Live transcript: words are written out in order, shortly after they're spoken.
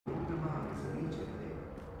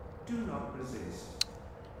Do not resist.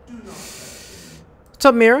 Do not question. What's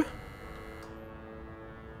up, Mira?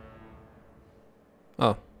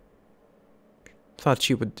 Oh. Thought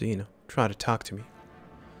she would, you know, try to talk to me.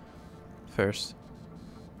 First.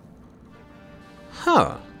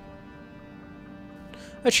 Huh.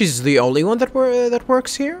 And she's the only one that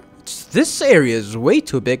works here? This area is way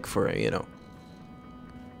too big for her, you know.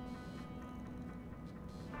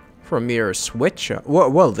 For a mere switch.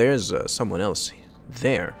 Well, there's someone else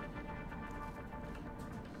there.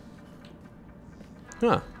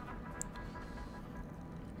 Huh.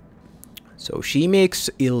 So she makes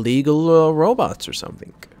illegal robots or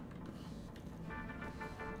something.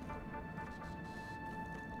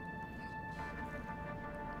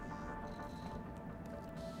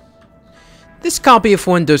 This copy of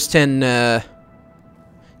Windows 10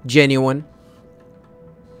 genuine?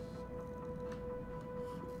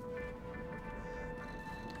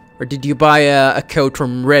 Or did you buy a code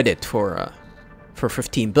from Reddit for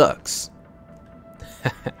 $15?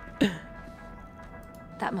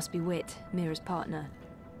 That must be Wit, Mira's partner.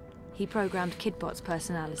 He programmed Kidbot's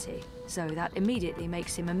personality, so that immediately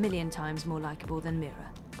makes him 1,000,000 times more likable than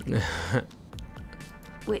Mira.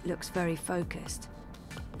 Wit looks very focused.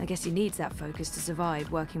 I guess he needs that focus to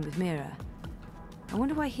survive working with Mira. I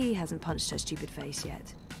wonder why he hasn't punched her stupid face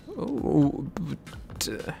yet. Oh, but,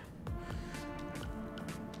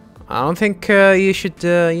 I don't think you should,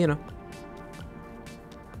 you know,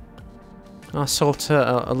 assault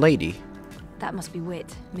a lady. That must be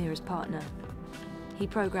Wit, Mira's partner. He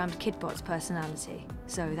programmed Kidbot's personality,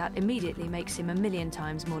 so that immediately makes him 1,000,000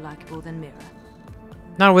 times more likable than Mira.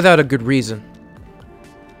 Not without a good reason.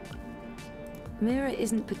 Mira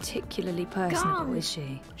isn't particularly personable, is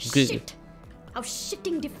she? Shit! Our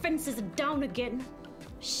shitting defenses are down again.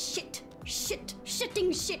 Shit, shit,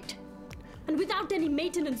 shitting shit. And without any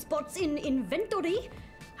maintenance bots in inventory,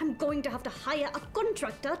 I'm going to have to hire a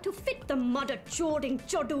contractor to fit the mother choding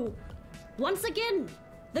chodu. Once again,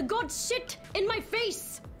 the gods shit in my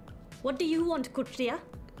face. What do you want, Kutria?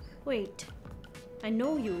 Wait, I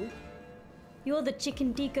know you. You're the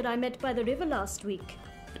chicken tikka I met by the river last week.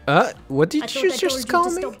 What did you just call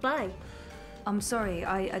me? Stop by. I'm sorry,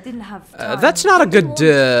 I didn't have time. That's not a good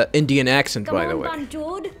Indian accent, by the way. Come on,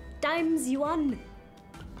 Banjod. Time's you on.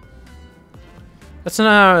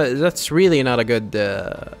 That's really not a good,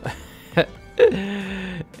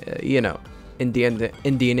 you know,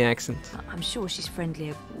 Indian accent. I'm sure she's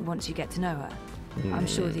friendlier once you get to know her. I'm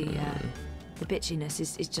sure the bitchiness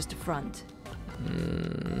is just a front.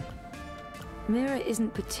 Mira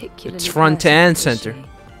isn't particularly. It's front and center.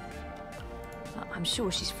 I'm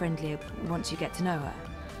sure she's friendlier once you get to know her.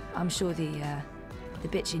 I'm sure the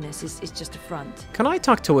bitchiness is just a front. Can I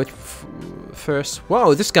talk to it first?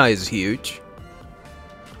 Whoa, this guy is huge.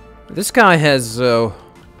 This guy has a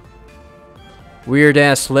weird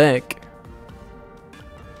ass leg.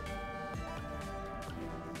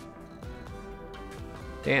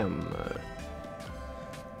 Damn.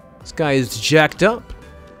 This guy is jacked up.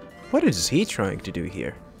 What is he trying to do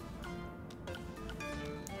here?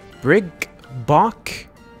 Brig Bach.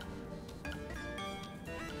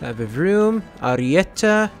 Have a room.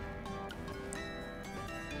 Arietta.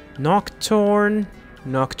 Nocturne.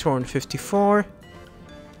 Nocturne 54.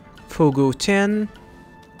 Fogo 10.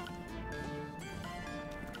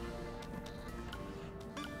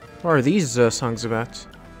 What are these songs about?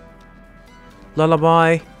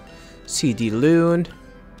 Lullaby. CD Loon.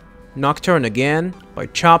 Nocturne again by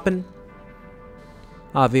Chopin.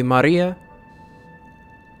 Ave Maria.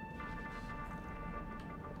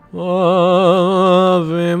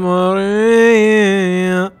 Ave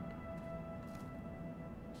Maria.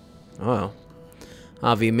 Oh.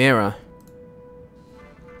 Ave Mira.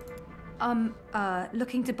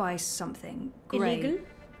 Looking to buy something. Grey. Illegal?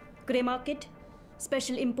 Grey market?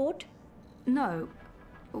 Special import? No.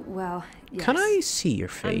 Well, yes. Can I see your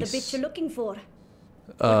face? I'm the bitch you're looking for.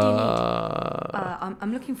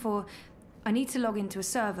 I'm looking for... I need to log into a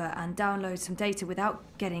server and download some data without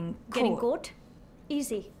getting caught. Getting caught?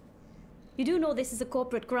 Easy. You do know this is a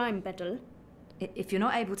corporate crime, Petal. If you're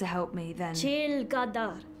not able to help me, then... Chill,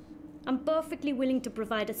 Gadar. I'm perfectly willing to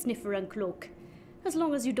provide a sniffer and cloak. As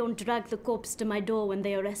long as you don't drag the corpse to my door when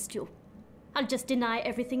they arrest you. I'll just deny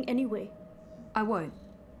everything anyway. I won't.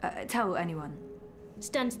 Tell anyone.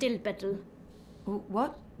 Stand still, Petal.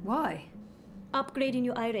 What? Why? Upgrading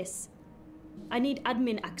your iris. I need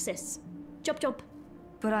admin access. Chop chop.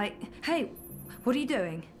 But Hey, what are you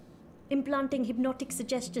doing? Implanting hypnotic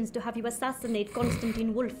suggestions to have you assassinate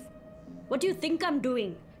Constantine Wolf. What do you think I'm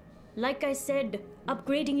doing? Like I said,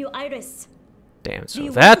 upgrading your iris. Damn, so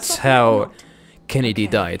that's how Kennedy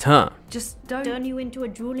Okay. diet, huh? Just don't... Turn you into a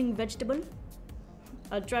drooling vegetable?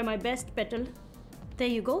 I'll try my best, Petal. There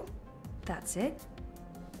you go. That's it?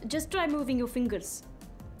 Just try moving your fingers.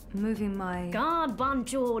 Moving my... God,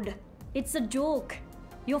 Banjod. It's a joke.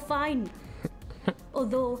 You're fine.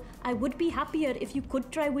 Although, I would be happier if you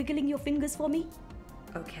could try wiggling your fingers for me.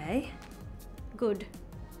 Okay. Good.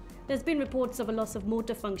 There's been reports of a loss of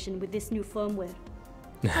motor function with this new firmware.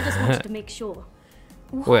 I just wanted to make sure.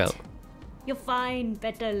 What? Well, You're fine,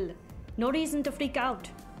 Petal. No reason to freak out.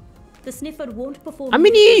 The sniffer won't perform. I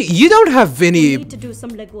mean, you don't have You any, need to do some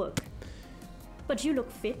legwork. But you look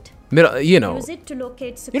fit. you know, Use it to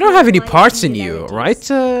locate you don't have any secure parts in you, irregularities.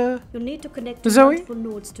 right? You'll need to connect to Zoe? multiple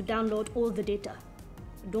nodes to download all the data.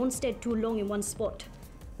 Don't stay too long in one spot,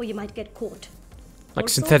 or you might get caught. Like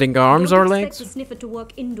Also, synthetic arms don't or expect legs? the sniffer to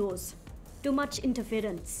work indoors. Too much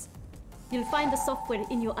interference. You'll find the software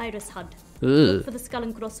in your iris HUD. Look Ugh. for the skull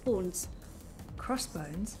and crossbones.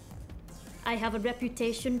 Crossbones? I have a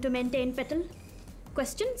reputation to maintain, Petal.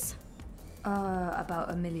 Questions? About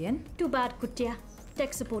 1 million. Too bad, Kutia.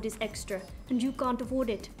 Tech support is extra, and you can't afford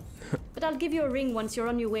it. But I'll give you a ring once you're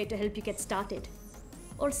on your way to help you get started.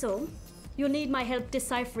 Also, you'll need my help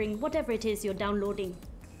deciphering whatever it is you're downloading.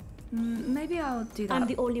 Maybe I'll do that. I'm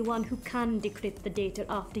the only one who can decrypt the data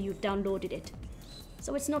after you've downloaded it.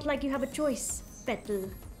 So it's not like you have a choice, Petal.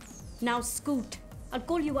 Now scoot. I'll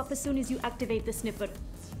call you up as soon as you activate the sniffer.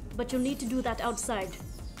 But you'll need to do that outside.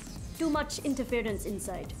 Too much interference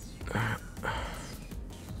inside.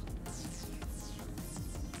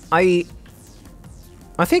 I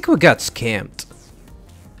think we got scammed.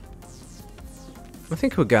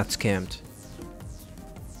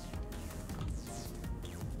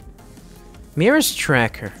 Mira's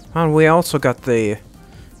tracker. And we also got the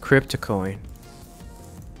crypto coin.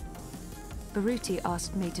 Baruti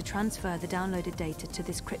asked me to transfer the downloaded data to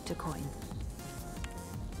this crypto coin.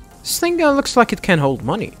 This thing looks like it can hold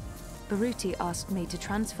money. Baruti asked me to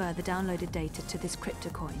transfer the downloaded data to this crypto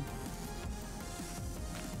coin.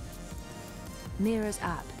 Mira's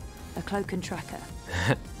app, a cloak and tracker.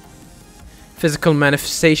 Physical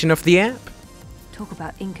manifestation of the app. Talk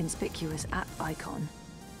about inconspicuous app icon.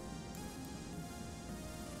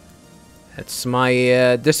 That's my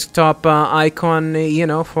desktop icon, you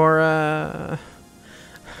know, for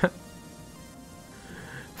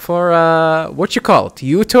what you call it,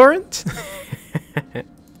 uTorrent?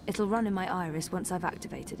 It'll run in my iris once I've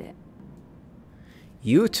activated it.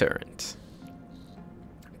 uTorrent.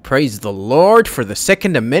 Praise the Lord for the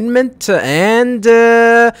Second Amendment and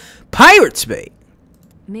Pirates Bay.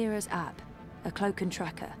 Mira's app, a cloak and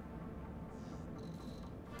tracker.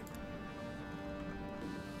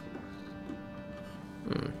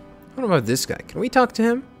 What about this guy? Can we talk to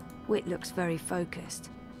him? Wit looks very focused.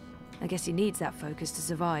 I guess he needs that focus to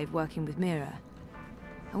survive working with Mira.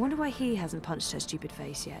 I wonder why he hasn't punched her stupid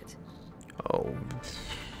face yet. Oh,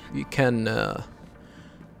 you can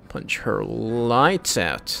punch her lights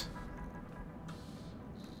out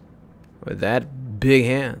with that big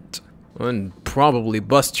hand, and probably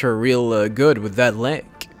bust her real good with that leg,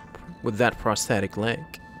 with that prosthetic leg.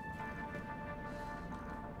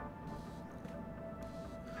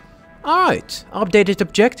 Alright, updated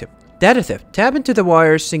objective. Data theft. Tap into the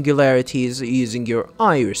wire's singularities using your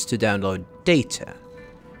iris to download data.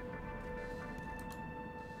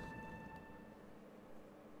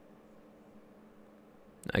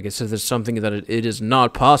 I guess if there's something that it is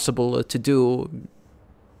not possible to do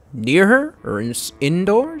near her or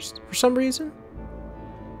indoors for some reason.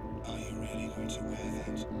 Are you really going to wear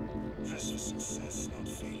that? Press for success, not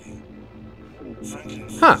failing. Franklin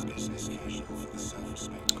Huh. feels business casual for the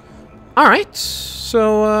self-respecting man. Alright,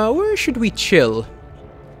 so where should we chill?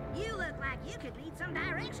 You look like you could lead some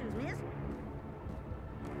directions, miss.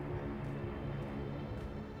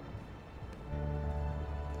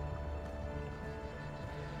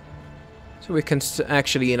 So we can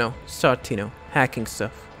actually, you know, start, you know, hacking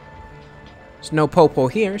stuff. There's no popo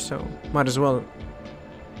here, so might as well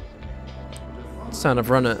kind of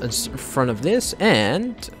run in front of this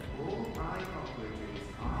and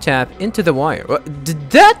tap into the wire. What, did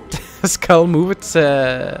that skull move its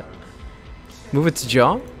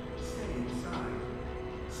jaw?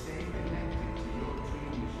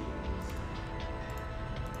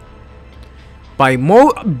 By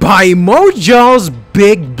Mojal's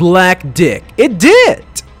big black dick. It did!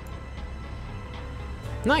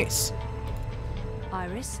 Nice.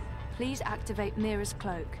 Iris, please activate Mira's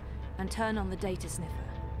cloak and turn on the data sniffer.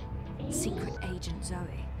 Secret Agent Zoe.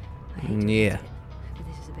 I hate to Yeah. admit it, but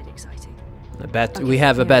this is a bit exciting. I bet Okay, we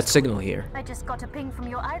have a Mira's bad cloak. signal here. I just got a ping from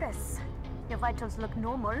your iris. Your vitals look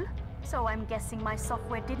normal. So I'm guessing my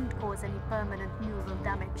software didn't cause any permanent neural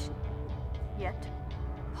damage. Yet.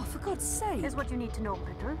 Oh, for God's sake. Here's what you need to know,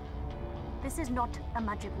 Brittle. This is not a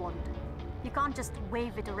magic wand. You can't just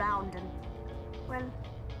wave it around and... Well,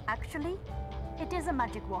 actually, it is a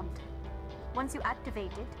magic wand. Once you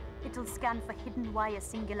activate it, it'll scan for hidden wire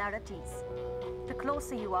singularities. The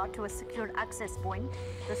closer you are to a secured access point,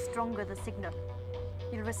 the stronger the signal.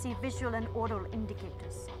 You'll receive visual and oral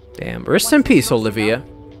indicators. Damn, rest in peace, Olivia.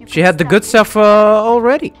 She had the good stuff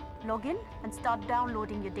already. Log in and start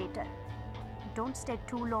downloading your data. Don't stay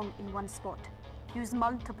too long in one spot. Use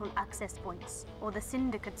multiple access points, or the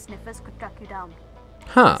syndicate sniffers could track you down.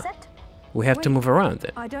 Huh. Set? We have to move around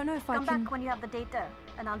then. I don't know if Come I can... back when you have the data,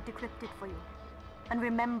 and I'll decrypt it for you. And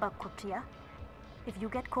remember, Kutia, if you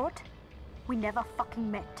get caught, we never fucking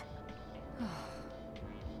met.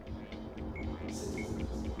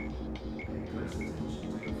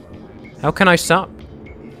 How can I stop?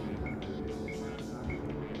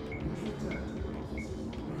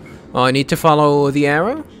 Oh, I need to follow the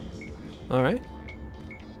arrow? Alright.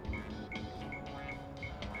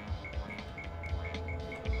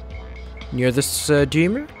 Near this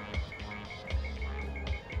dreamer?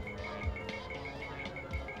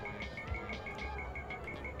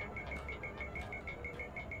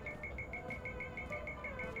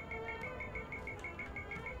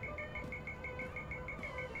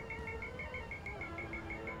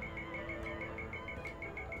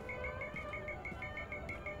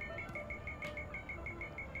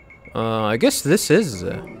 I guess this is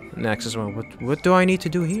an access point. What do I need to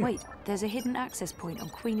do here? Wait, there's a hidden access point on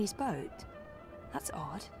Queenie's boat. That's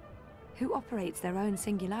odd. Who operates their own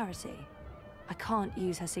singularity? I can't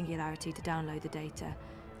use her singularity to download the data.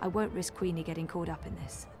 I won't risk Queenie getting caught up in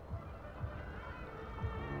this.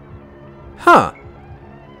 Huh.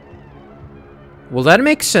 Will that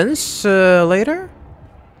make sense later?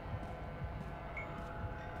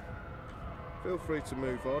 Feel free to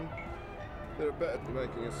move on. They're better at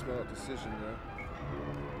making a smart decision now.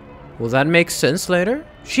 Will that make sense later?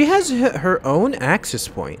 She has her own access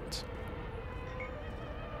point.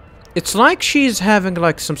 It's like she's having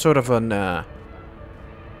like some sort of an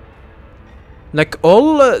like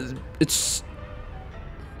all it's,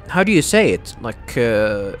 how do you say it? Like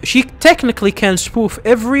she technically can spoof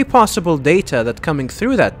every possible data that's coming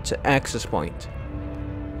through that access point.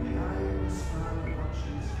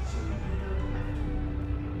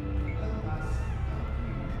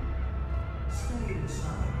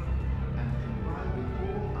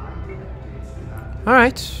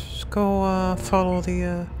 Alright, let's go follow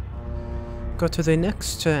the go to the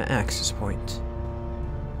next access point.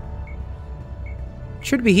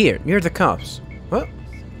 Should be here, near the cops. What?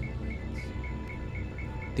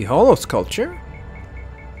 The hollow sculpture?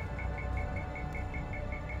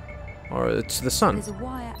 Or it's the sun. There's a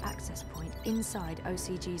wire access point inside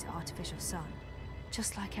OCG's artificial sun,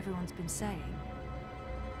 just like everyone's been saying.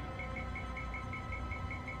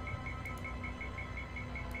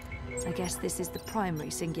 I guess this is the primary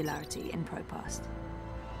singularity in ProPast.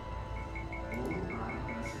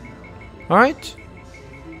 Alright,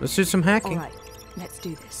 let's do some hacking. Alright, let's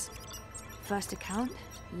do this. First account,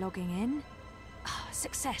 logging in. Ah,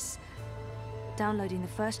 success! Downloading the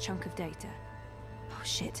first chunk of data. Oh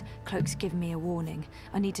shit, Cloak's given me a warning.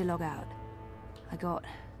 I need to log out. I got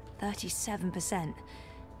 37%.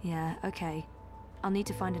 Yeah, okay. I'll need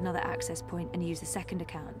to find another access point and use the second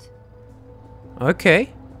account.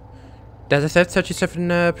 Okay. Data set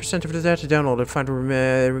 37% of the data downloaded. Find the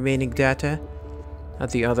remaining data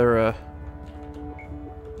at the other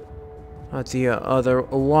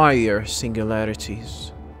wire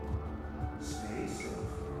singularities.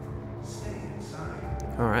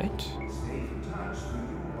 All right.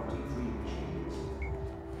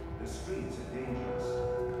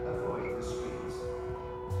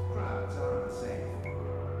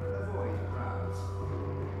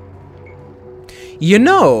 You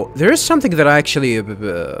know, there is something that I actually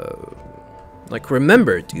like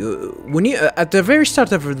remembered. When you at the very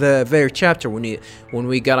start of the very chapter, when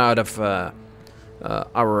we got out of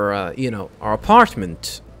our you know, our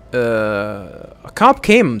apartment, a cop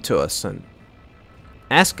came to us and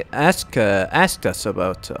asked us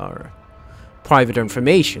about our private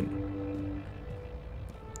information.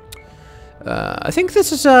 I think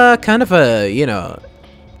this is a kind of a, you know,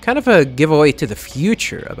 kind of a giveaway to the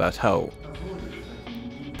future about how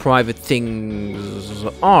private things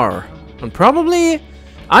are, and probably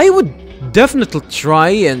I would definitely try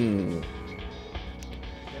and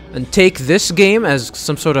take this game as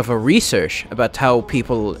some sort of a research about how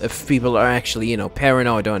if people are actually, you know,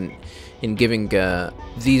 paranoid in giving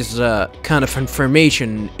these kind of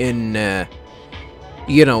information in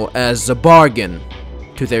you know, as a bargain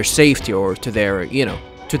to their safety or to their, you know,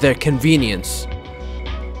 to their convenience.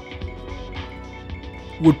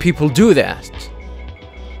 Would people do that?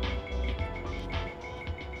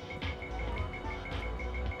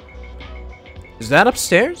 Is that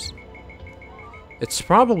upstairs? It's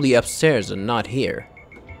probably upstairs and not here.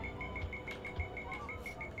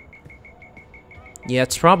 Yeah,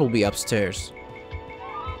 it's probably upstairs.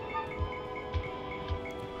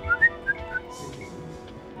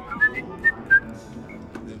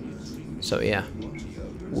 So yeah,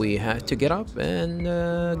 we had to get up and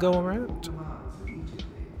go around.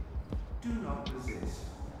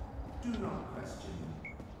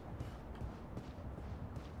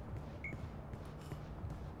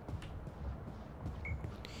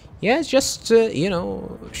 Yeah, it's just, you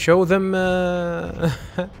know, show them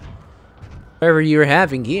whatever you're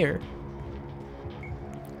having here.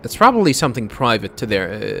 It's probably something private to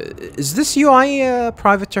their... is this UI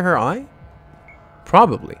private to her eye?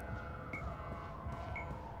 Probably.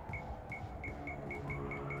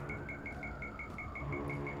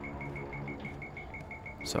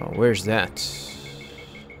 So, where's that?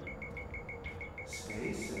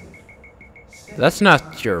 That's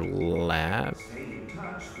not your lab.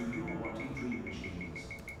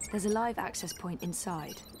 There's a live access point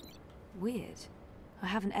inside. Weird. I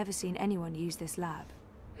haven't ever seen anyone use this lab.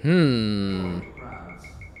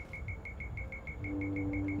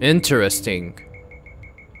 Interesting.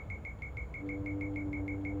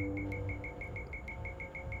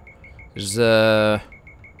 There's well,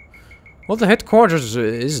 the headquarters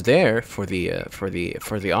is there for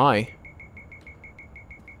the eye.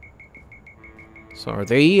 So are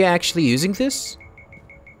they actually using this?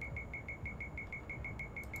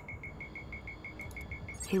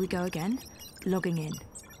 Here we go again. Logging in.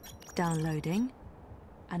 Downloading.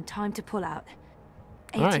 And time to pull out.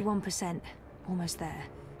 81%. Almost there.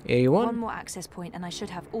 81? One more access point and I should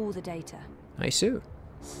have all the data. I see. You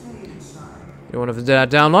want to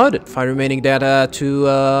download it. Find remaining data to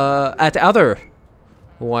at other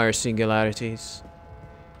wire singularities.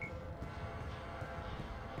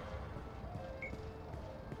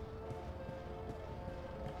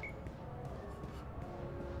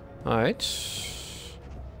 Alright.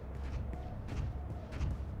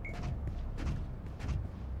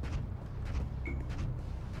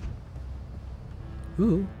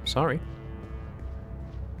 Ooh, sorry.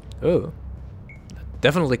 Oh.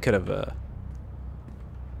 Definitely could have,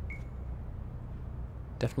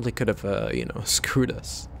 you know, screwed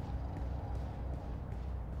us.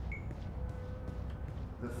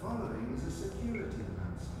 The following is a security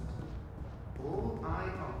announcement. All eye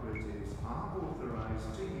operatives are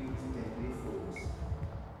authorized to use deadly force.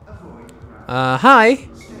 Avoid crowds. Hi.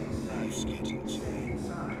 Stay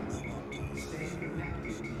inside. Stay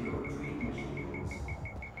connected to your dream machines.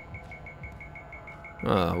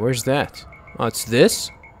 Where's that? Oh, it's this?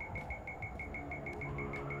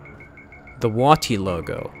 The Watty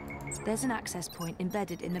logo. There's an access point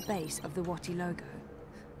embedded in the base of the Watty logo.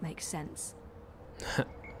 Makes sense.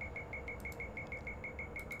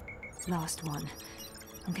 Last one.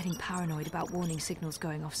 I'm getting paranoid about warning signals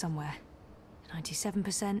going off somewhere.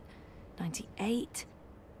 97%, 98.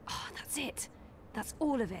 Oh, that's it. That's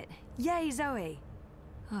all of it. Yay, Zoe!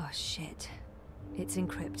 Oh, shit. It's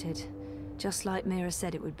encrypted. Just like Mira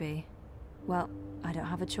said it would be. Well, I don't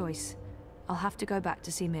have a choice. I'll have to go back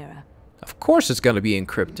to see Mira. Of course it's gonna be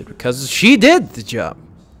encrypted, because she did the job.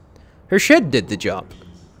 Her shit did the job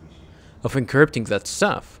of encrypting that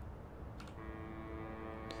stuff.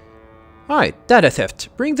 Alright, data theft.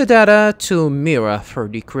 Bring the data to Mira for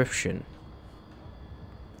decryption.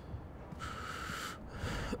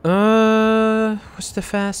 What's the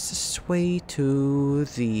fastest way to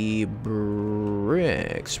the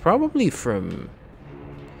bricks? Probably from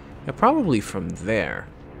there.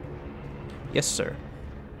 Yes, sir.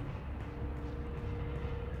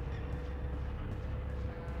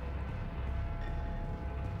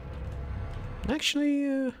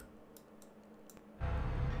 Actually,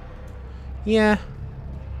 yeah.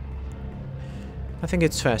 I think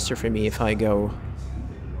it's faster for me if I go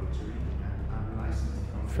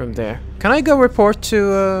from there. Can I go report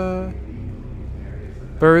to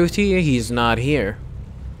Baruti? He's not here.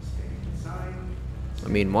 I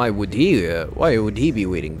mean, why would he be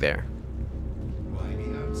waiting there? Why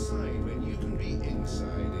be outside when you can be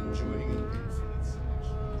inside enjoying an infinite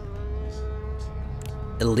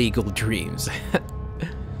Illegal dreams.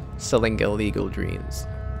 Selling illegal dreams.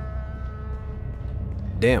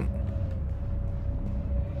 Damn.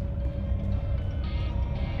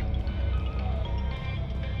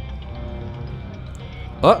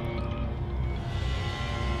 Oh.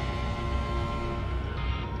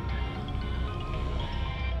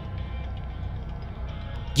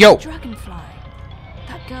 Yo! Dragonfly.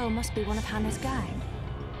 That girl must be one of Hannah's gang.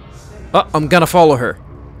 Oh, I'm gonna follow her.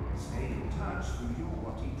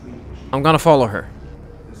 I'm gonna follow her.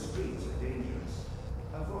 The streets are dangerous.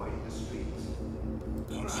 Avoid the streets.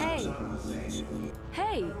 Hey!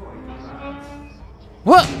 Hey!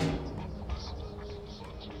 What?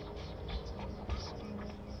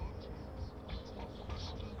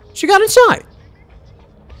 She got inside.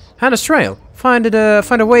 Hannah's trail. Find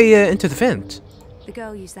a way into the vent. The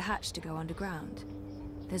girl used the hatch to go underground.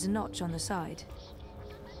 There's a notch on the side.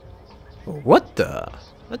 What the?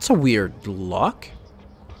 That's a weird lock.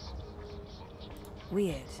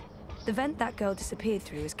 Weird. The vent that girl disappeared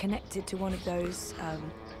through is connected to one of those,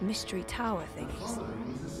 mystery tower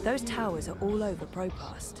thingies. Those towers are all over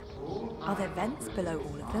Propast. Are there vents below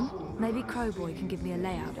all of them? Maybe Crowboy can give me a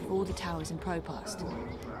layout of all the towers in Propast.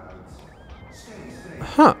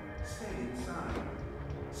 Huh.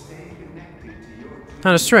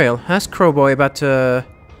 Hannah's trail. Ask Crowboy about the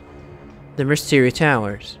mystery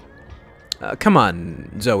towers. Come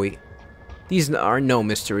on, Zoe. These are no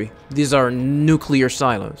mystery. These are nuclear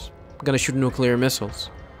silos. I'm gonna shoot nuclear missiles.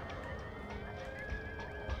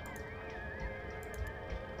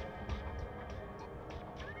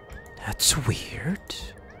 That's weird.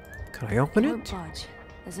 Can I open Won't it? budge.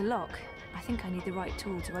 There's a lock. I think I need the right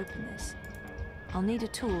tool to open this. I'll need a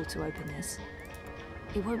tool to open this.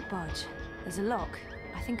 It won't budge. There's a lock.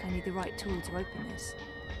 I think I need the right tool to open this.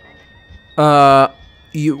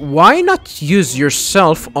 Why not use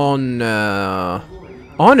yourself on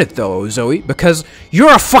it though, Zoe? Because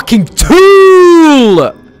you're a fucking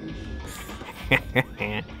tool!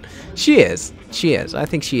 She is. She is. I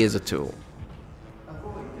think she is a tool.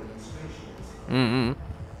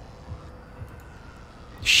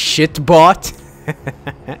 Shit bot.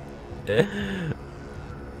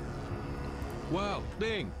 Well,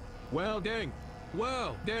 ding. Well, ding.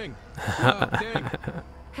 Well, ding. Well, ding.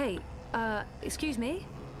 Hey, excuse me?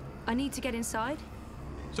 I need to get inside?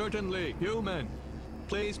 Certainly, human.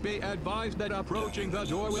 Please be advised that approaching the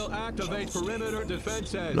door will activate perimeter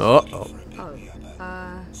defenses. Uh-oh.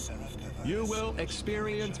 Oh, You will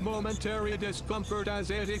experience momentary discomfort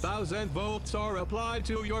as 80,000 volts are applied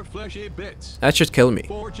to your fleshy bits. That should kill me.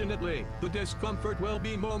 Fortunately, the discomfort will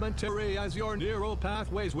be momentary as your neural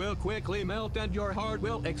pathways will quickly melt and your heart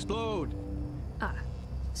will explode.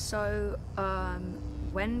 so,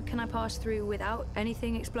 when can I pass through without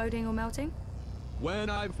anything exploding or melting? When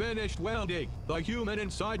I've finished welding, the human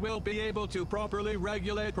inside will be able to properly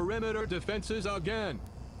regulate perimeter defenses again.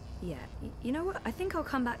 Yeah, you know what? I think I'll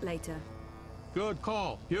come back later. Good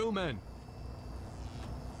call, human.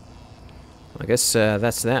 I guess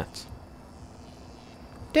that's that.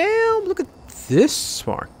 Damn, look at this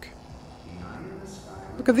spark.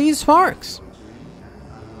 Look at these sparks.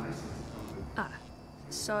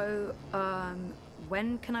 So,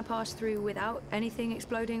 when can I pass through without anything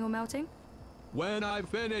exploding or melting? When I've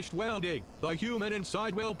finished welding, the human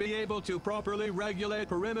inside will be able to properly regulate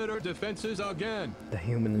perimeter defenses again. The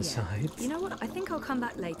human inside. You know what? I think I'll come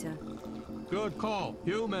back later. Good call,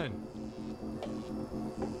 human.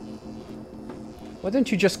 Why don't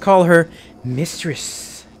you just call her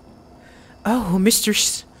Mistress? Oh,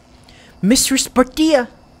 Mistress. Mistress Bartia.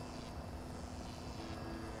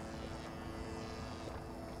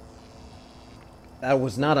 That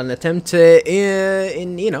was not an attempt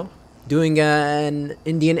in, you know, doing an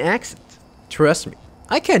Indian accent. Trust me.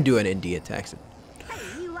 I can't do an Indian accent.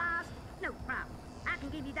 Hey, you lost? No problem. I can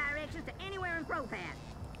give you directions to anywhere in Propath.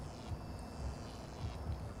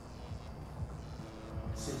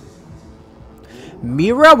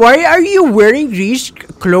 Mira, why are you wearing these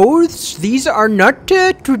clothes? These are not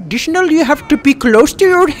traditional. You have to be close to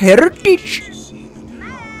your heritage.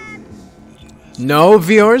 No,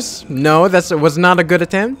 viewers. No, that was not a good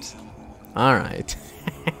attempt. All right.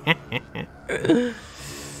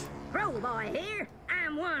 Crow boy here.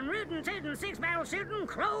 I'm one rootin' tootin' six barrel shootin'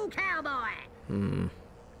 crow cowboy.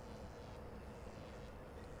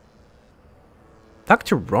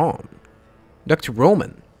 Dr. Roman.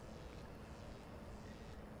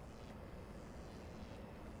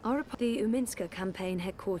 The Uminska campaign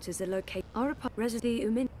headquarters are located.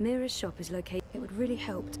 The Mira's shop is located. It would really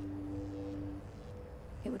help.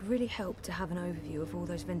 To have an overview of all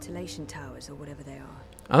those ventilation towers or whatever they are.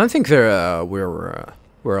 I don't think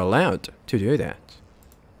we're allowed to do that.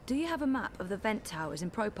 Do you have a map of the vent towers in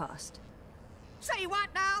Propast? Say what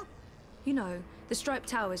now? You know, the striped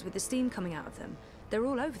towers with the steam coming out of them. They're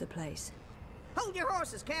all over the place. Hold your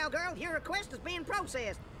horses, cowgirl. Your request is being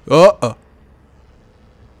processed. Uh-oh.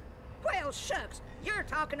 Well, shucks. You're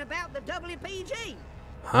talking about the WPG.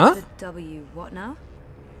 Huh? The W what now?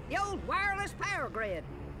 The old wireless power grid.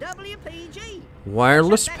 WPG.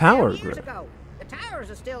 Wireless Shut that power down years grid. ago. The towers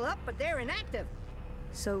are still up, but they're inactive.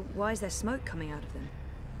 So why is there smoke coming out of them?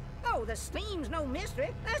 Oh, the steam's no mystery.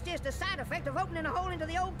 That's just a side effect of opening a hole into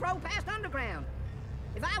the old Propast underground.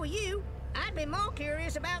 If I were you, I'd be more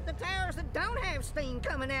curious about the towers that don't have steam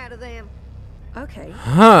coming out of them. Okay.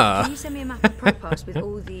 Huh. Can you send me a map of Propass with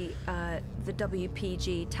all the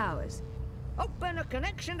WPG towers? Open a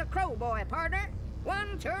connection to Crowboy, partner.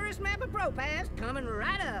 One tourist map of Propast coming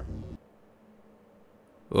right up.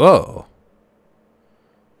 Whoa.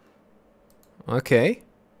 Okay.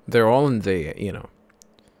 They're all in the,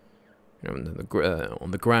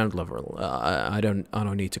 on the ground level. I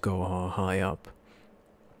don't need to go high up.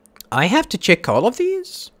 I have to check all of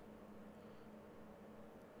these?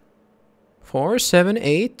 4, 7,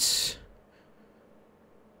 8,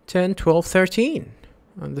 10, 12, 13.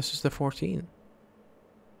 And this is the 14.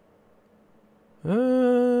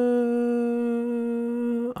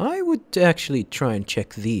 I would actually try and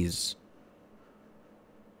check these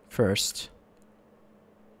first.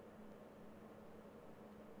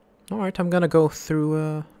 Alright, I'm gonna go through,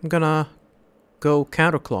 I'm gonna go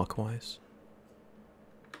counterclockwise.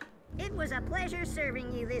 It was a pleasure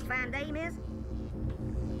serving you this fine day, miss.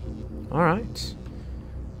 Alright.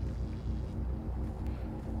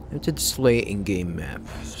 It's a display in-game map.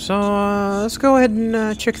 So, let's go ahead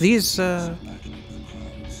and check these,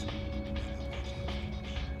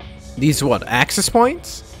 These what, access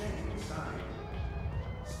points?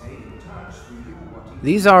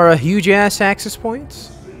 These are huge-ass access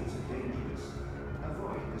points?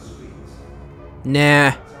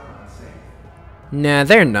 Nah. Nah,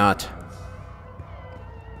 they're not.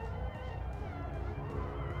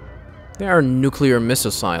 There are nuclear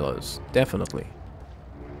missile silos, definitely.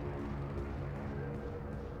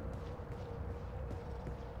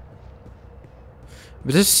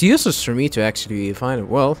 But this is useless for me to actually find it.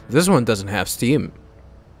 Well, this one doesn't have steam.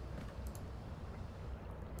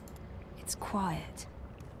 It's quiet.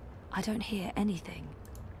 I don't hear anything.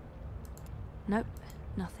 Nope,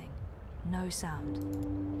 nothing. No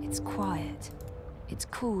sound. It's quiet. It's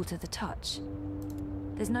cool to the touch.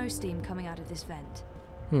 There's no steam coming out of this vent.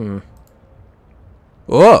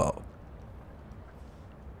 Whoa.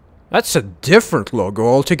 That's a different logo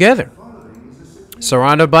altogether.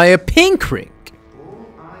 Surrounded by a pink ring. All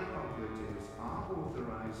eye operatives are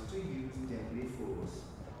authorized to use deadly force.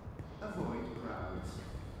 Avoid crowds.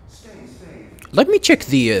 Stay safe. Let me check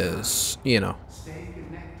the, Stay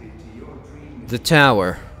connected to your dream. the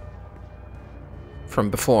tower from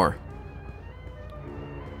before.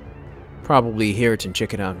 Probably hear it and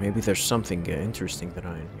check it out. Maybe there's something interesting that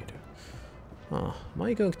I need to. Oh, am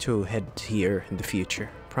I going to head here in the future?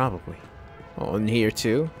 Probably. Oh, and here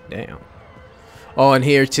too? Damn. Oh, and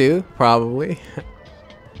here too? Probably.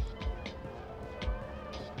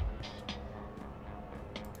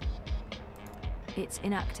 It's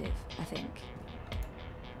inactive, I think.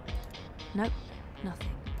 Nope, nothing.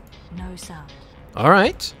 No sound.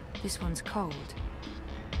 Alright. This one's cold.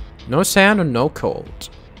 No sound and no cold.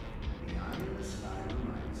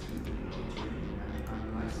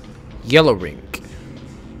 Yellow ring.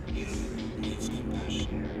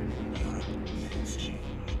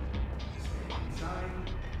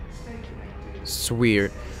 It's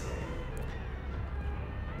weird.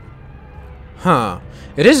 Huh.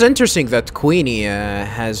 It is interesting that Queenie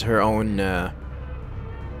has her own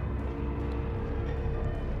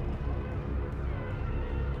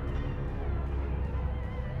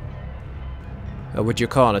what would you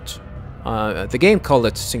call it? The game called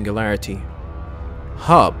it Singularity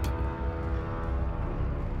Hub.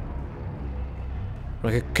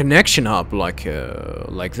 Like a connection hub, like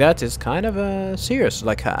that is kind of serious.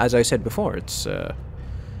 Like as I said before, it's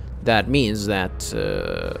that means that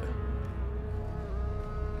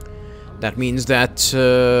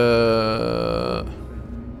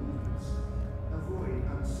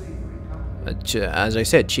as I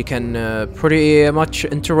said, she can pretty much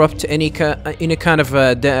interrupt any kind of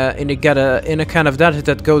data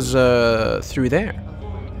that goes through there.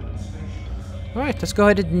 All right, let's go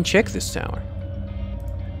ahead and check this tower.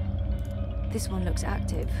 This one looks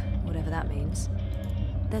active, whatever that means.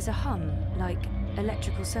 There's a hum, like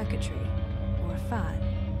electrical circuitry, or a fan.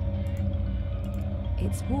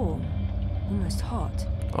 It's warm, almost hot.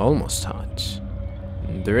 Almost hot.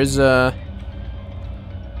 There's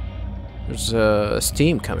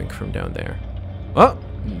steam coming from down there. Oh,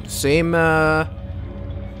 same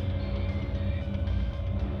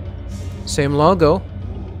logo.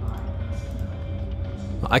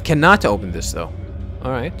 I cannot open this though.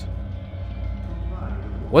 All right.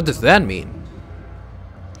 What does that mean?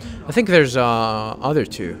 I think there's other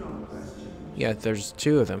two. Yeah, there's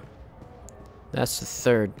two of them. That's the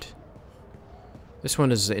third. This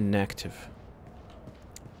one is inactive.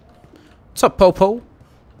 What's up, Popo?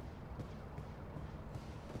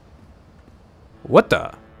 What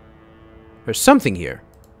the? There's something here.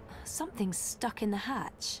 Something's stuck in the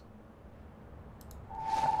hatch.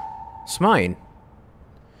 It's mine.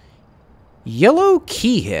 Yellow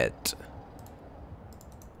keyhead.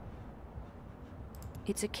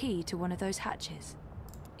 It's a key to one of those hatches.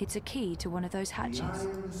 It's a key to one of those hatches.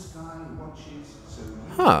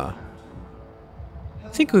 Huh. I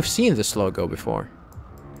think we've seen this logo before.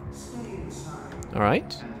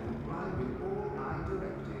 Alright.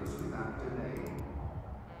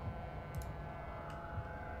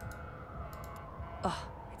 Oh,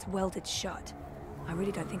 it's welded shut. I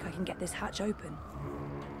really don't think I can get this hatch open.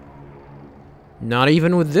 Not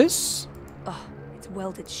even with this? Oh, it's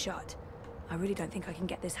welded shut. I really don't think I can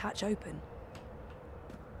get this hatch open.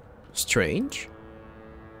 Strange.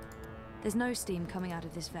 There's no steam coming out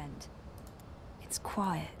of this vent. It's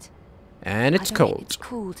quiet. And it's cold. It's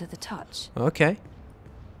cool to the touch. Okay.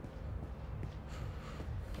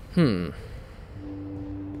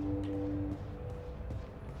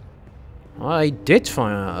 I did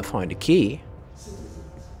find a key.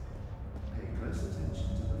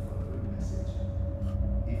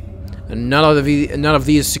 And none of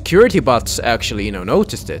these security bots actually, you know,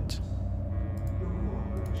 noticed it.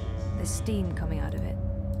 There's steam coming out of it.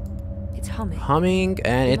 It's humming. Humming,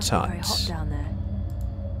 and it's hot. Very hot down there.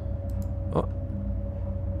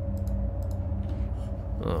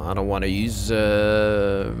 Oh, I don't want to use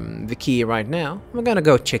the key right now. I'm gonna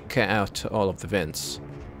go check out all of the vents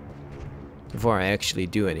before I actually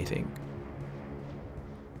do anything.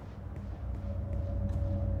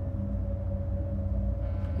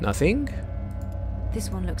 Nothing? This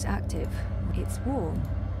one looks active. It's warm,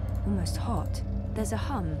 almost hot. There's a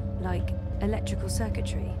hum, like electrical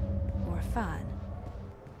circuitry or a fan.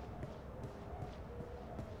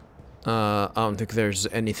 I don't think there's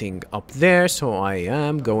anything up there, so I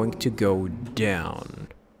am going to go down.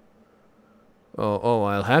 Oh,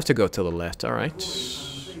 I'll have to go to the left, alright.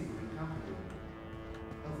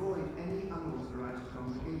 Avoid any unauthorized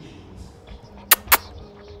congregations.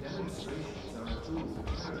 Demonstrations are a tool for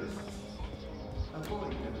terrorists.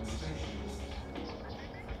 Avoid demonstrations.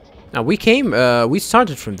 Now we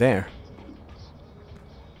started from there.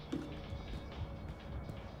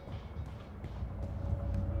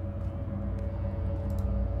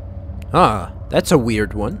 Ah, that's a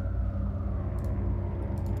weird one.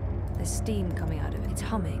 There's steam coming out of it. It's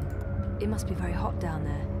humming. It must be very hot down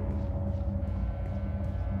there.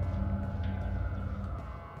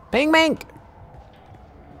 Bang bang!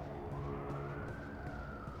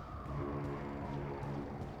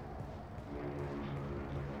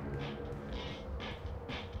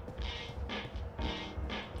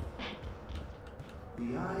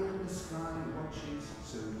 The eye in the sky watches,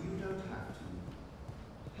 so you don't have to.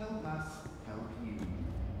 Help us, help you.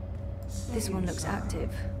 This one looks active,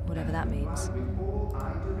 whatever that means. With all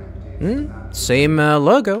eye directives Same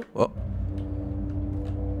logo. Oh.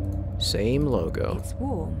 Same logo. It's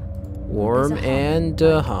warm. Warm There's a hum, and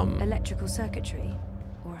like hum. electrical circuitry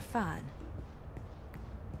or a fan.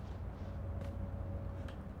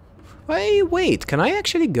 Wait, can I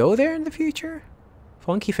actually go there in the future?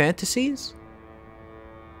 Funky Fantasies?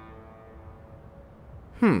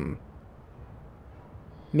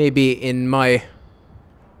 Maybe in my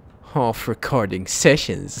off recording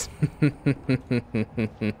sessions.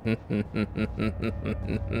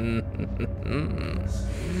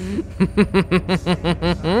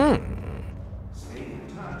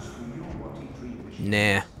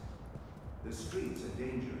 Nah. the streets are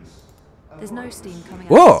dangerous. There's no steam coming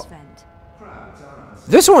out Whoa! of this vent. Crowds are unsafe.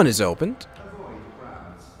 This one is opened. Avoid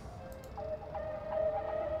crowds.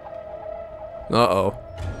 Uh-oh.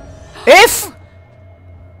 If!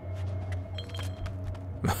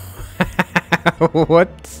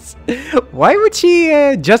 What? Why would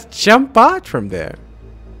she just jump out from there?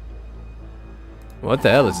 What the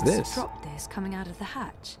hell is Someone's this? dropped this coming out of the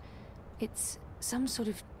hatch. It's some sort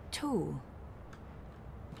of tool.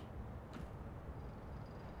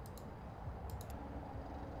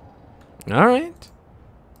 Alright.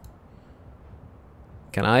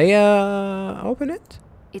 Can I open it?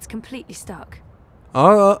 It's completely stuck.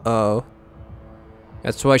 Oh.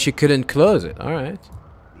 That's why she couldn't close it. Alright.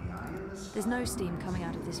 There's no steam coming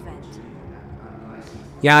out of this vent.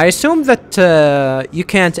 Yeah, I assume that you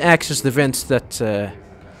can't access the vents that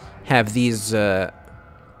have these. You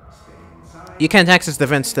can't access the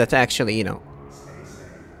vents that actually, you know,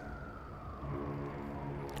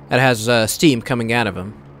 that has steam coming out of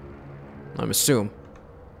them. I'm assuming.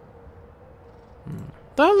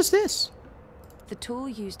 The hell is this? The tool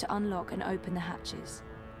used to unlock and open the hatches.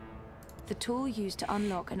 The tool used to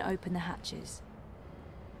unlock and open the hatches.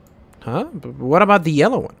 Huh? But what about the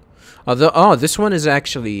yellow one? Oh, this one is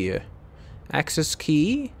actually access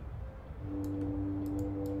key.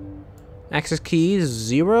 Access key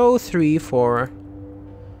 034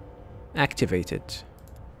 activated.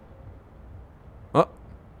 Oh.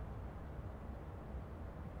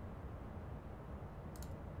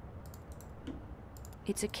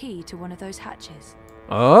 It's a key to one of those hatches.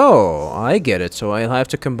 Oh, I get it. So I'll have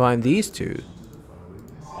to combine these two.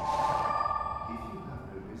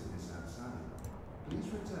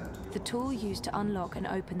 The tool used to unlock and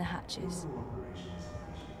open the hatches.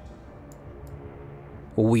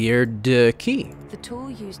 Weird key. The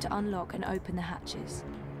tool used to unlock and open the hatches.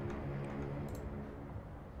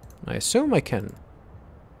 I assume I can.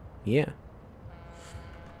 Yeah.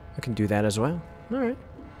 I can do that as well. Alright.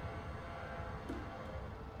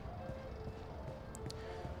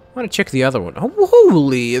 I want to check the other one. Oh,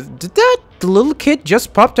 holy! Did that little kid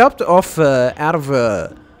just popped up off out of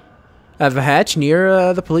a hatch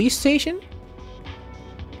near the police station?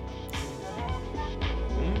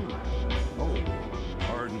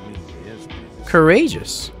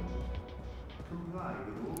 Courageous.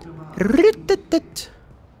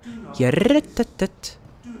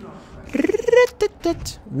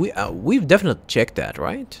 We've definitely checked that,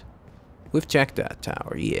 right? We've checked that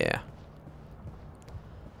tower, yeah.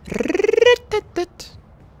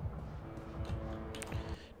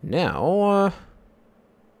 Now,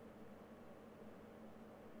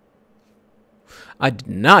 I did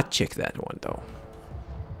not check that one though.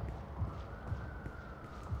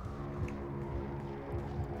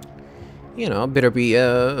 You know, better be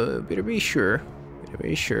sure. Better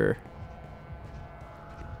be sure.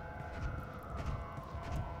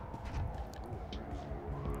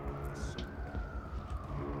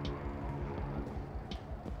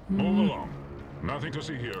 Move along. Nothing to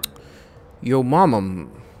see here. Yo, mama,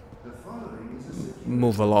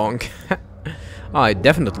 move along. I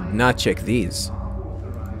definitely did not check these.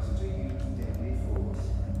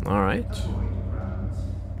 Alright.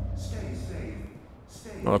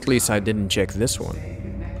 Or at least I didn't check this one.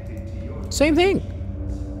 Same thing.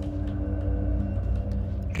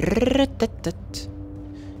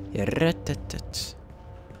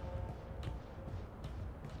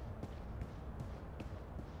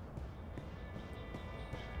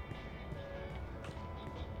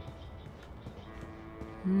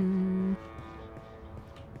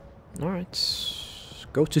 Alright.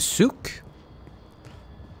 Go to Souk.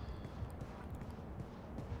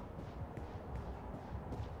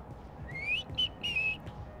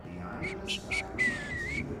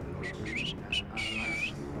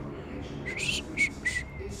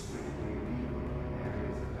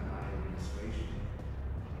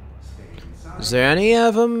 Is there any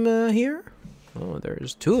of them here? Oh,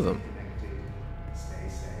 there's two of them.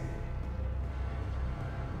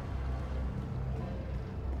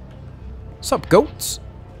 Sup, goats?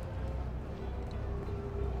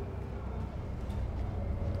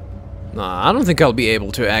 Nah, I don't think I'll be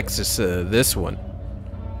able to access this one.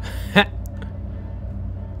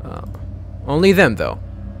 Only them, though.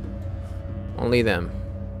 Only them.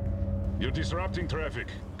 You're disrupting traffic.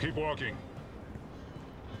 Keep walking.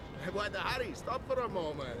 Why, Harry, stop for a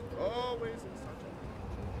moment. Always in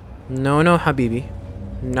such No, no, Habibi.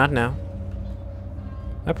 Not now.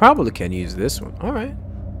 I probably can use this one. Alright.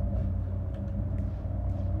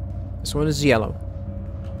 This one is yellow.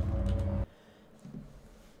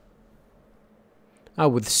 Ah,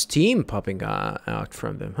 with steam popping out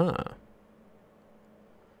from them, huh?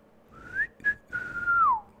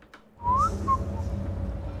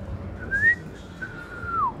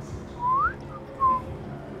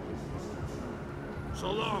 So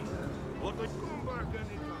long. What would come back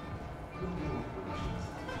anytime?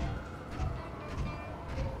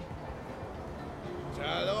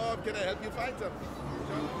 Shalom, can I help you find some?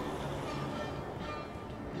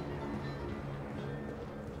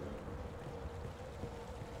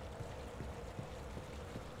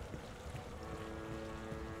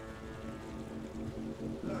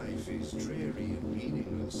 Life is dreary and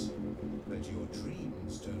meaningless, but your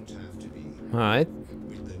dreams don't have to be. Alright.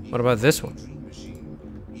 With the What about this one? dream machine,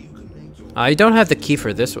 you can make your I don't have the key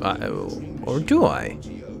for this one. Or do I?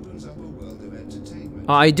 reality opens up a world of entertainment.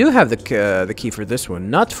 I do have the key for this one.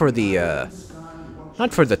 Not for the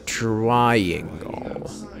triangle.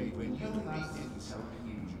 Outside when you need it.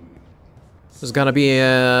 There's gonna be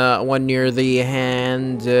one near the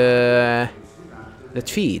hand that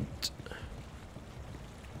feeds.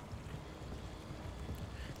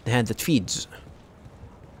 The hand that feeds.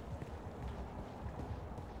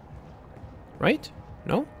 right?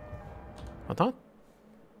 No? I thought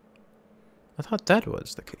that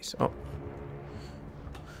was the case. Oh.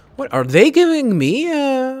 What, are they giving me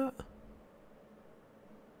a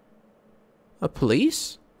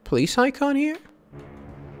police icon here?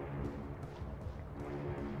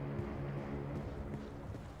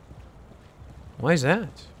 Why is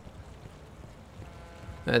that?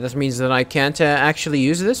 That means that I can't actually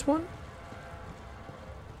use this one?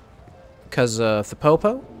 Because of the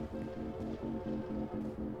popo?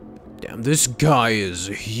 Damn, this guy is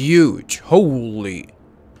huge. Holy.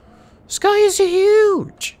 This guy is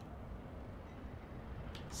huge.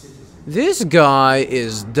 This guy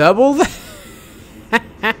is double the...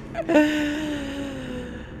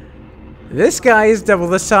 This guy is double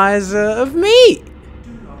the size of me.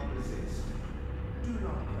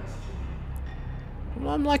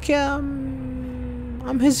 I'm like,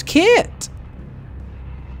 I'm his kid.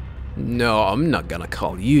 No, I'm not gonna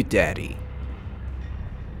call you daddy.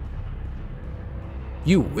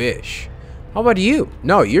 You wish. How about you?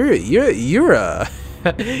 No, you're you're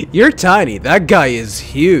tiny. That guy is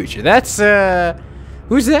huge. That's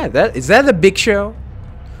who's that? Is that the Big Show?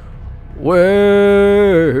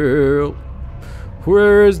 Well,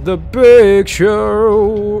 where's the Big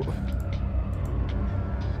Show?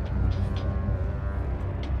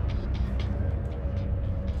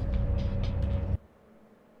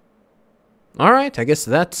 Alright, I guess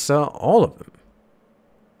that's all of them.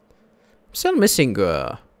 I'm still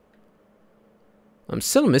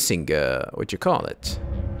missing, what you call it?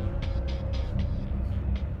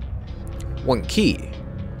 One key.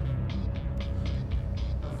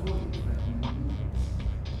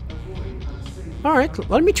 Alright,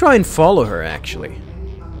 let me try and follow her, actually.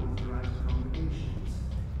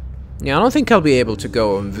 Yeah, I don't think I'll be able to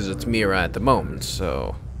go and visit Mira at the moment,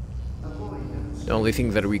 so... The only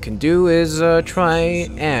thing that we can do is try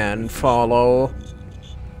and follow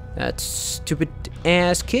that stupid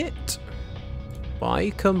ass kit by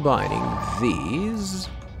combining these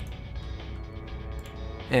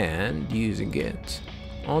and using it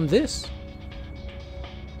on this.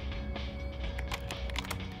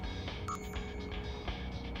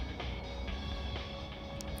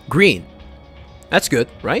 Green. That's good,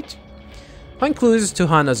 right? Find clues to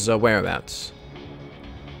Hana's whereabouts.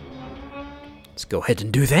 Let's go ahead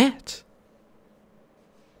and do that.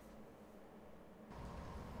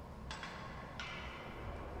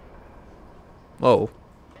 Oh.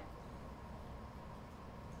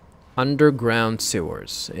 Underground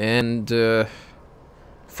sewers and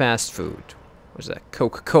fast food. What's that?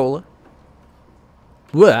 Coca-Cola?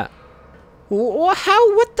 What?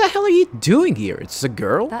 What the hell are you doing here? It's a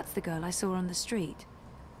girl? That's the girl I saw on the street.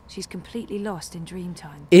 She's completely lost in dream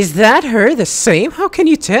time. Is that her the same? How can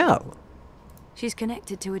you tell? She's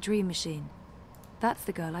connected to a dream machine. That's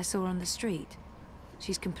the girl I saw on the street.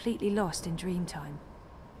 She's completely lost in dream time.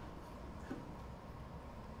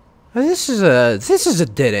 This is a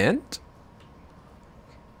dead end.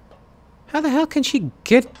 How the hell can she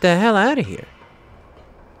get the hell out of here?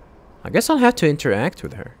 I guess I'll have to interact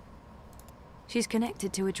with her. She's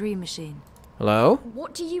connected to a dream machine. Hello?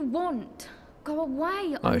 What do you want? Go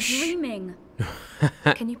away, I'm dreaming.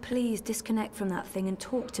 Can you please disconnect from that thing and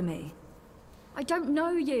talk to me? I don't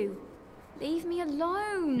know you. Leave me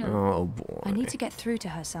alone. Oh boy. I need to get through to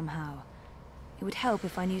her somehow. It would help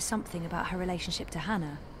if I knew something about her relationship to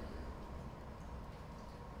Hannah.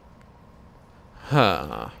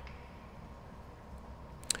 Huh.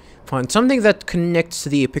 Find something that connects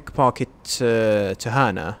the pickpocket to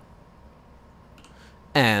Hannah.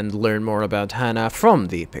 And learn more about Hannah from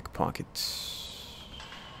the pickpocket.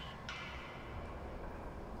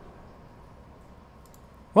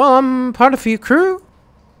 Well, I'm part of your crew.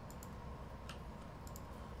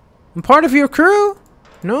 I'm part of your crew?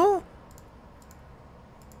 No?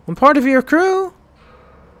 I'm part of your crew?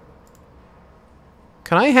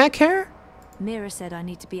 Can I hack her? Mira said I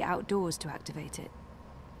need to be outdoors to activate it.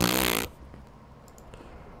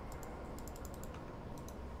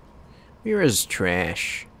 Mira's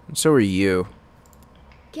trash. And so are you.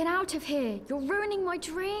 Get out of here. You're ruining my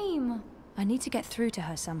dream. I need to get through to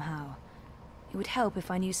her somehow. It would help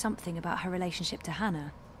if I knew something about her relationship to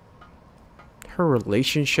Hannah. Her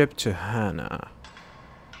relationship to Hannah.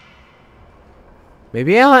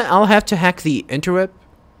 Maybe I'll have to hack the interweb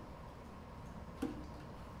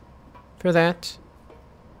for that.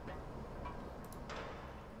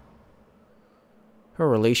 Her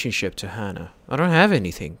relationship to Hannah. I don't have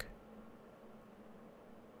anything.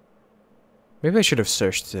 Maybe I should have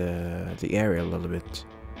searched the area a little bit.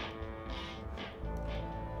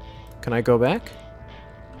 Can I go back?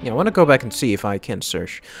 Yeah, I want to go back and see if I can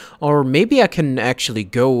search. Or maybe I can actually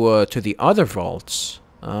go to the other vaults.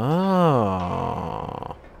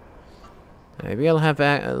 Oh. Maybe I'll have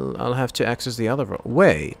to access the other vault.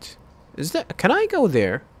 Wait. Is that... Can I go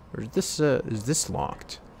there? Or is this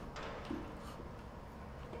locked?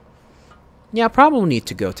 Yeah, I probably need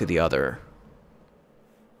to go to the other...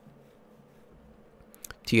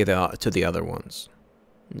 to the other ones.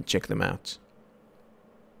 And check them out.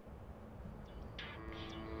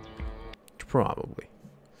 Probably.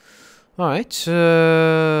 Alright,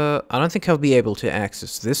 I don't think I'll be able to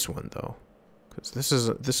access this one though. Because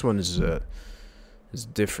this one is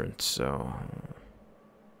different, so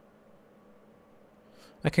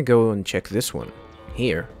I can go and check this one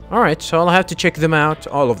here. Alright, so I'll have to check them out,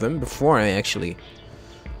 all of them, before I actually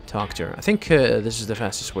talk to her. I think this is the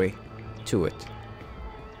fastest way to it.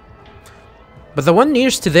 But the one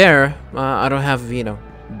nearest to there, I don't have, you know,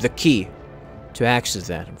 the key to access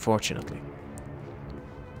that, unfortunately.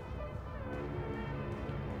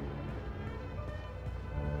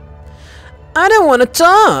 I don't want to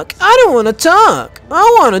talk. I don't want to talk.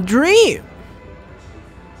 I want to dream.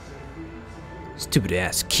 Stupid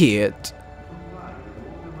ass kid.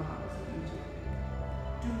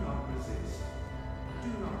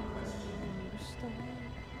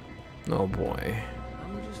 Oh boy.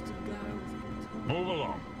 Move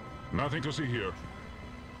along. Nothing to see here.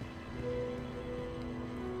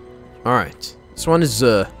 Alright. This one is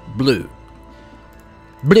blue.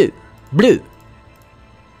 Blue. Blue.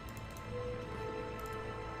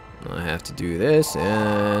 I have to do this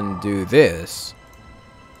and do this.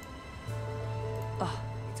 Oh,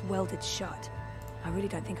 it's welded shut. I really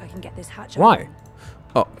don't think I can get this hatch Why?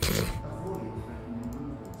 open. Oh.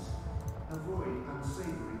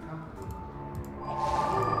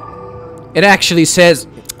 It actually says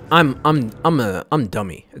I'm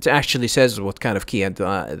dummy. It actually says what kind of key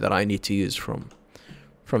that I need to use from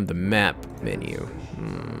the map menu.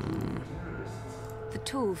 The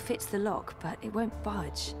tool fits the lock, but it won't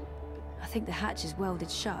budge. I think the hatch is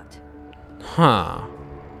welded shut. Huh.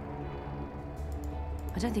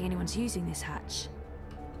 I don't think anyone's using this hatch.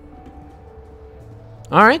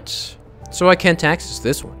 Alright. So I can't access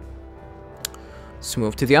this one. Let's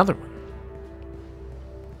move to the other one.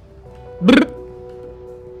 Brr.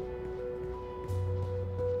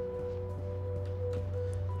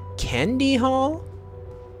 Candy Hall?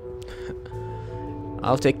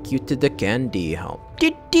 I'll take you to the candy hall.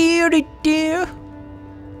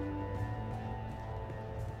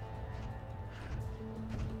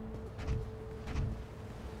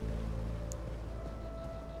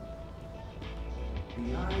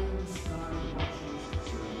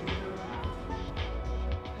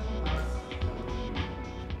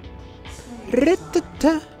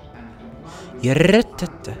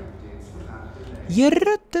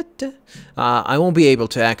 I won't be able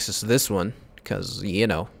to access this one because, you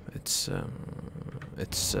know, it's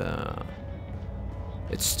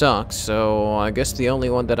stuck. So I guess the only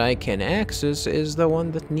one that I can access is the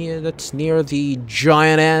one that's near the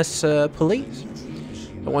giant ass police.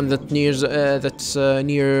 The one that's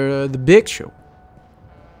near the big show.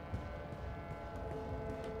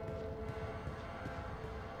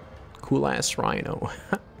 Cool ass rhino.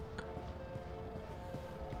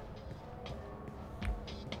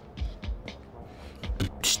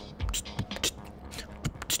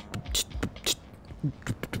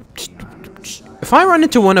 If I run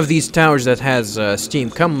into one of these towers that has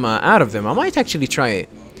steam come out of them, I might actually try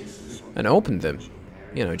and open them.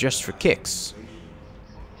 You know, just for kicks.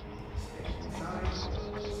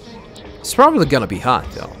 It's probably gonna be hot,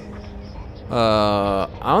 though.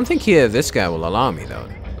 I don't think this guy will allow me, though,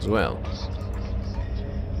 as well.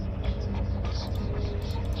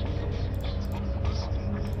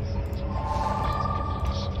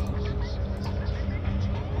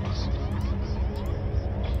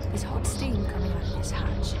 There's hot steam coming out of this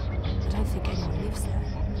hatch. I don't think anyone lives there.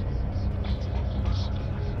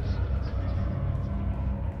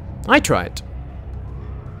 I tried.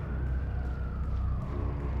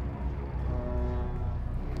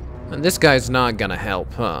 And this guy's not gonna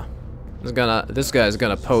help, huh? This guy's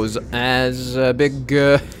gonna pose as a big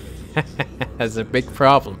as a big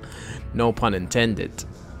problem. No pun intended.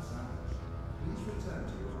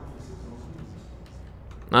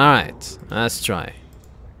 Alright, let's try.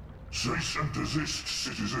 Cease and desist,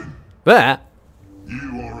 citizen. That?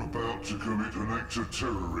 You are about to commit an act of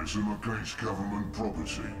terrorism against government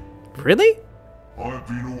property. Really? I've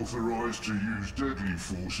been authorized to use deadly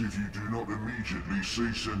force if you do not immediately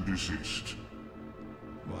cease and desist.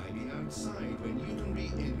 Why be outside when you can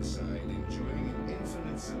be inside enjoying an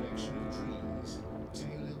infinite selection of dreams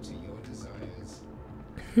tailored to your desires?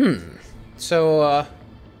 So,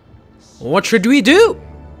 what should we do?